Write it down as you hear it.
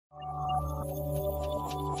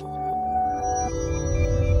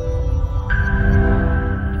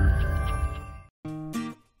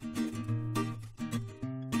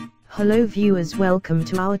Hello viewers, welcome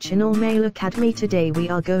to our channel Mail Academy. Today we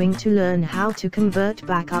are going to learn how to convert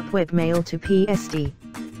backup webmail to PST.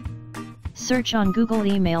 Search on Google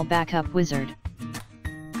Email Backup Wizard.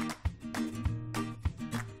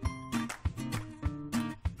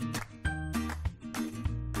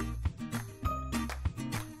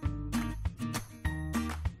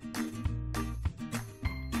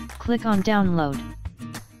 Click on Download.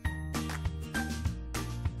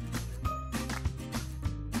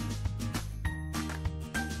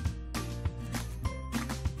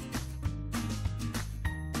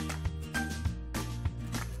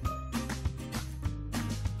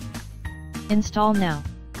 Install now.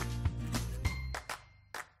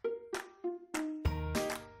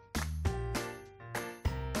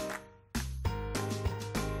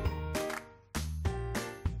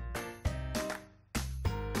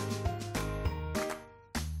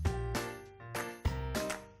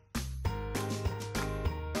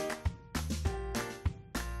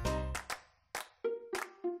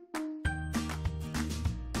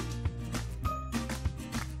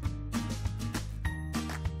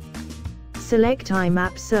 Select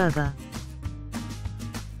IMAP server.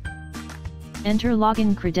 Enter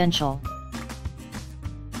login credential.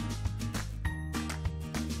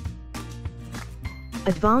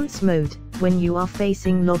 Advanced mode, when you are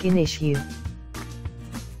facing login issue.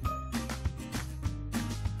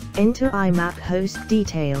 Enter IMAP host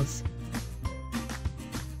details.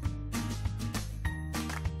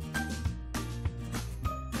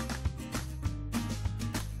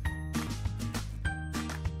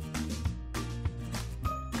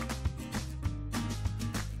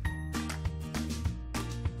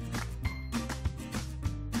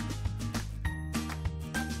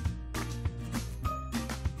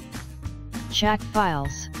 Check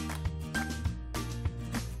files.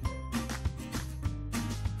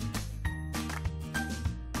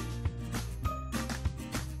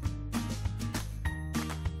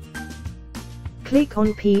 Click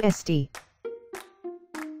on PST.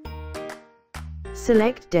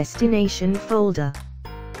 Select destination folder.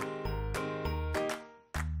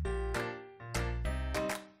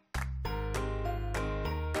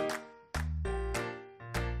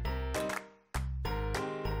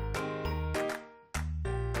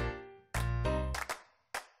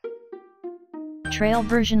 Trail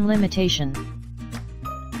version limitation.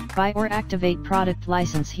 Buy or activate product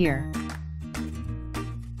license here.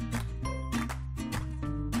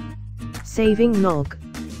 Saving log.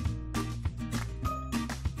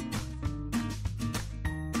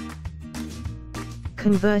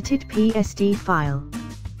 Converted PST file.